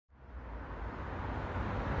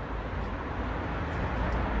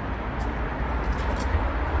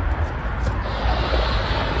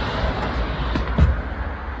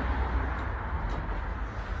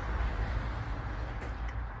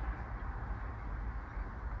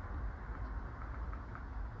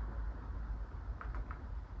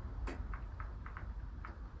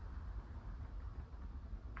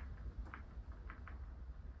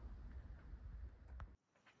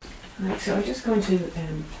Right, so I'm just going to give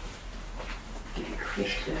you a quick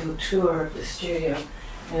little tour of the studio.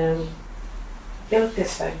 Built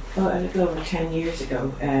this like a little over 10 years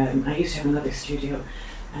ago. I used to have another studio,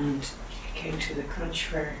 and it came to the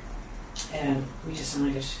crunch where we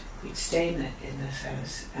decided we'd stay in this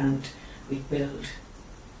house and we'd build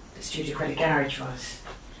the studio where the garage was,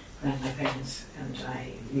 when my parents and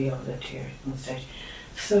we all lived here on stage.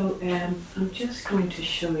 So I'm just going to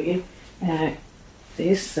show you.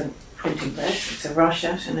 This is a printing press. It's a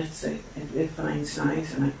Rochet, and it's a fine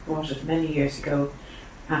size, and I bought it many years ago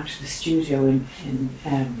after the studio in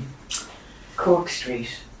Cork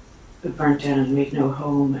Street. It burnt down and we had no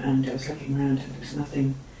home, and I was looking around and there was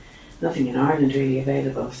nothing in Ireland really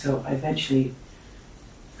available. So I eventually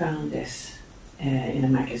found this in a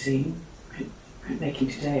magazine,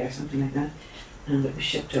 Printmaking Today or something like that, and it was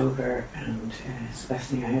shipped over, and it's the best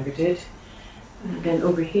thing I ever did. And then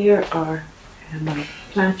over here are my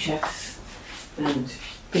plant chests, and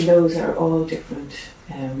those are all different,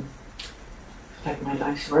 like my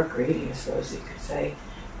life's work really, I suppose you could say.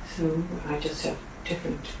 So I just have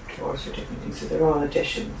different drawers for different things, so they're all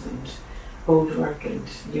additions and old work and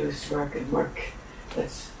newest work and work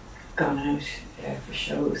that's gone out for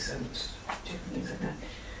shows and different things like that.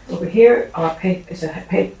 Over here are is a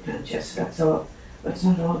paper plant chest, so that's all, well, it's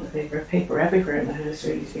not all the paper everywhere in the house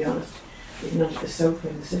really, to be honest, even under the sofa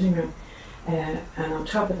in the sitting room. And on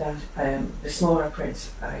top of that, the smaller prints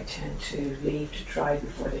I tend to leave to dry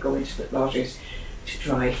before they go into the blotters to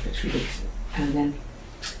dry for 3 weeks. And then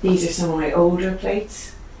these are some of my older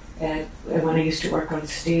plates. When I used to work on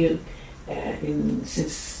steel,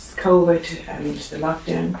 since COVID and the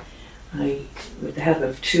lockdown, with the help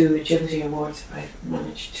of 2 agility awards, I've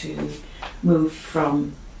managed to move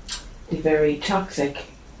from the very toxic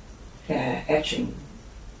etching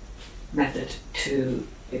method to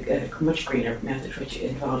a much greener method, which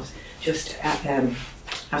involves just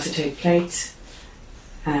acetate plates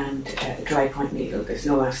and a dry point needle. There's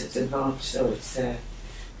no acids involved, so it's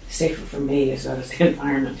safer for me as well as the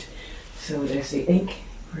environment. So there's the ink,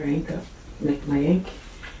 where I make my ink,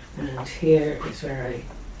 and here is where I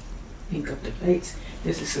ink up the plates.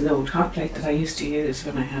 This is an old hot plate that I used to use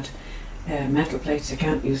when I had metal plates. I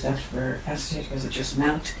can't use that for acetate because it just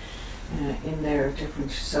melt. In there are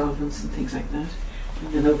different solvents and things like that.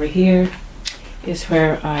 And then over here is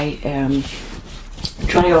where I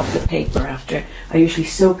dry off the paper after. I usually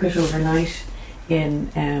soak it overnight in,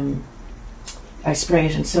 I spray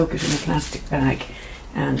it and soak it in a plastic bag,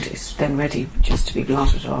 and it's then ready just to be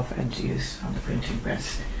blotted off and to use on the printing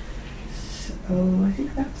press. So I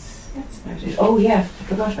think that's about it. Oh yeah, I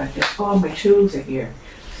forgot about this. All my tools are here.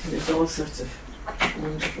 So there's all sorts of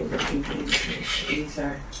wonderful looking things. These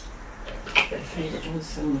are the favourite ones.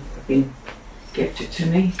 Some have been gifted to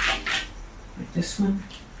me, like this one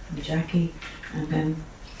from Jackie, and then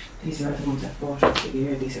these are the ones I've bought over the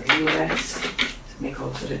year. These are Rolettes, to make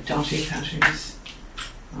all sort of dotty patterns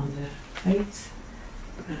on the plates,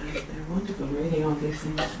 and they're wonderful really, all these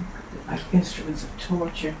things, like instruments of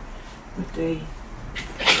torture, but they're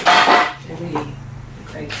really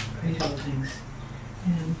great old things.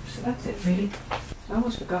 So that's it really. I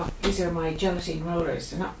almost forgot, these are my gelatine rollers.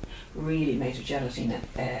 They're not really made of gelatine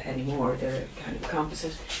anymore, they're kind of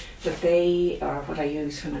composite, but they are what I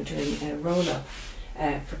use when I'm doing a roll-up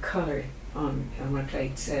for colour on my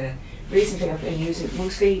plates. Recently I've been using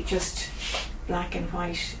mostly just black and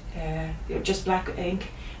white, just black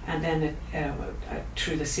ink, and then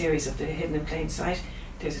through the series of the Hidden in Plain Sight,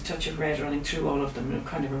 there's a touch of red running through all of them,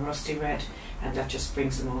 kind of a rusty red, and that just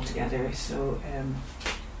brings them all together. So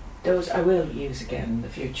those I will use again in the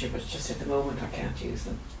future, but just at the moment I can't use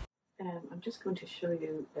them. I'm just going to show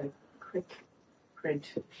you a quick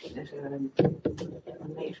print that I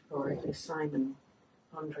made for the Simon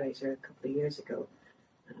fundraiser a couple of years ago,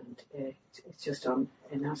 and it's just on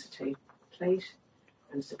an acetate plate,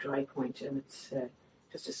 and it's a dry point, and it's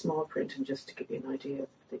just a small print, and just to give you an idea of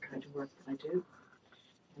the kind of work that I do.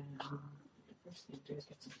 The first thing to do is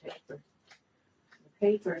get some paper. So the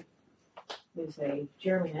paper is a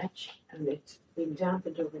German etch, and it's been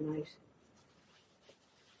dampened overnight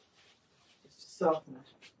just to soften it.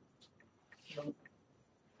 So I'm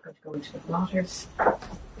going to go into the blotters, dry off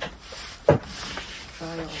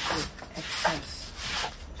the excess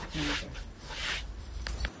vinegar.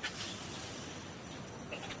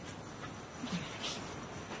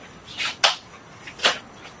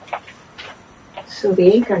 So the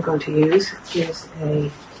ink I'm going to use is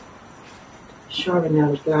a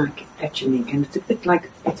Charbonnel black etching ink, and it's a bit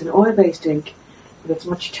like, it's an oil-based ink, but it's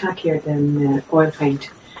much tackier than oil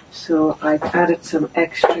paint. So I've added some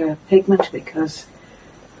extra pigment because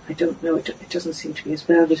I don't know, it doesn't seem to be as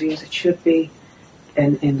velvety as it should be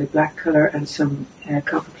in the black colour, and some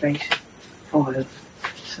copper plate oil.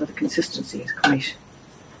 So the consistency is quite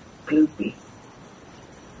gloopy.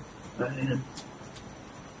 But yeah,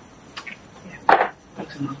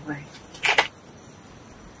 looks a long way.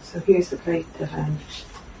 So here's the plate that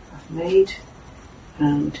I've made,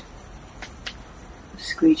 and the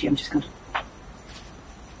squeegee, I'm just going to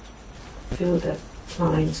fill the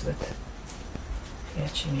lines with the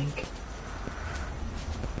etching ink.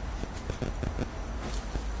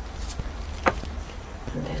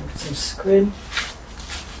 And then with some scrim,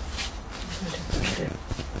 I'm going to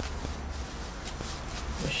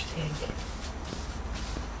push the ink.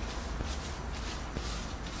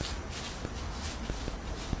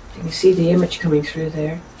 You can see the image coming through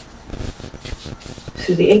there.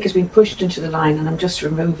 So the ink has been pushed into the line, and I'm just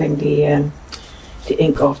removing the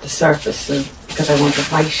ink off the surface, so because I want a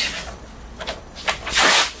white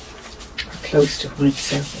or close to white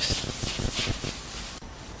surface.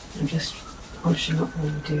 I'm just polishing up. Oh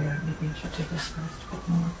dear, maybe I should take this first a bit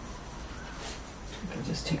more. I can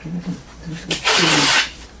just take a little Keane.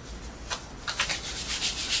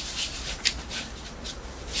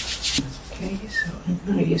 Okay, so I'm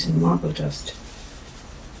now using marble dust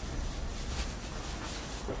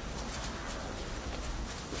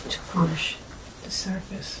to polish the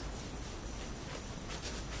surface.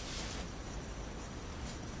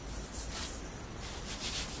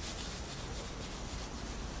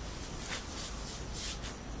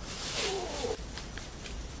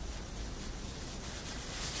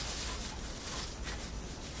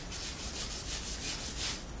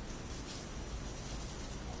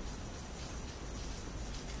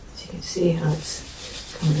 So you can see how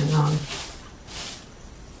it's coming along.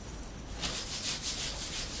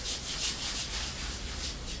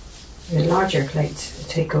 The larger plates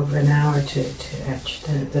take over an hour to etch,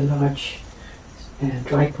 the large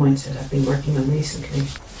dry points that I've been working on recently.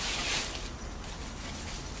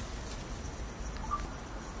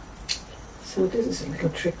 So this is a little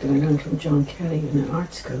trick that I learned from John Kelly in an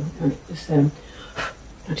art school, and it was how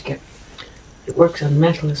to get, it works on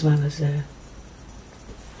metal as well as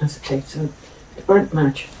acetate, so the burnt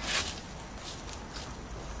match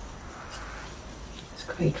is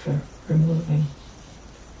great for removing,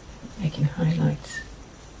 making highlights.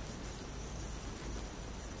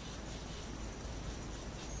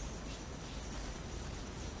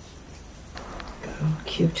 Got a little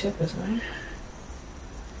Q-tip as well.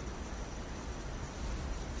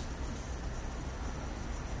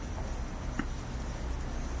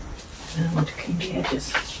 And I want to clean the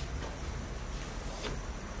edges.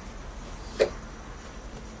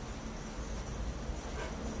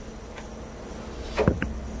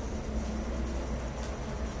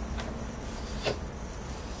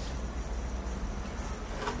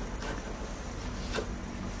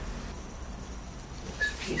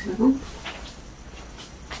 Reasonable.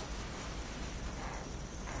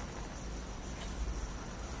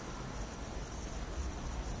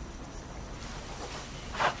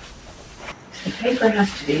 So the paper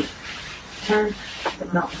has to be turned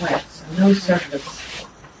but not wet, so no surface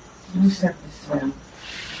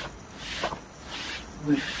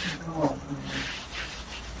with alcohol.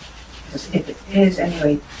 Because if it is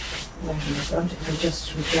anyway wet in the front, it will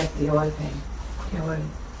just reject the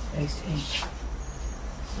oil-based ink.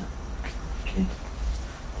 Okay.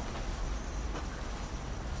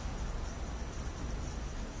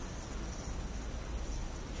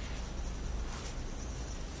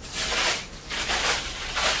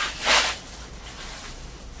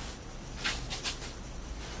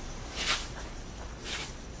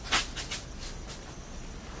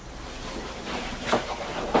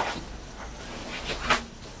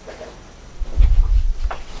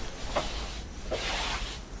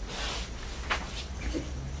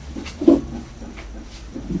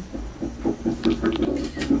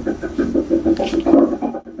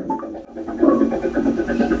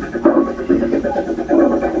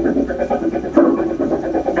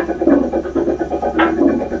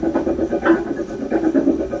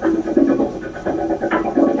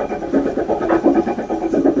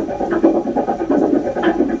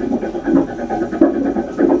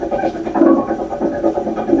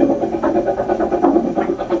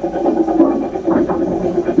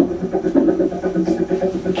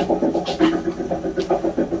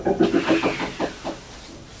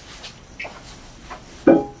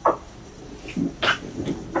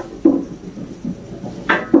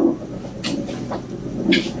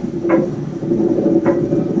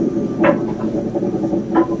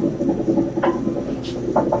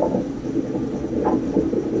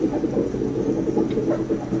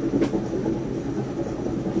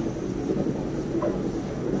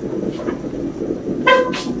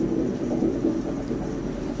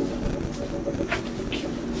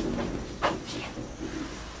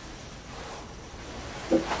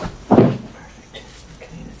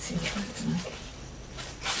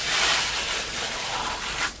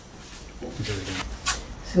 Do it again.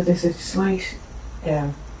 So there's a slight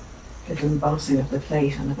little embossing of the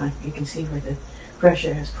plate on the back. You can see where the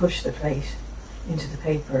pressure has pushed the plate into the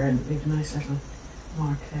paper, and we have a nice little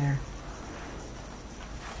mark there.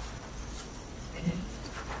 Okay.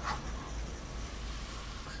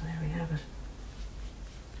 So there we have it.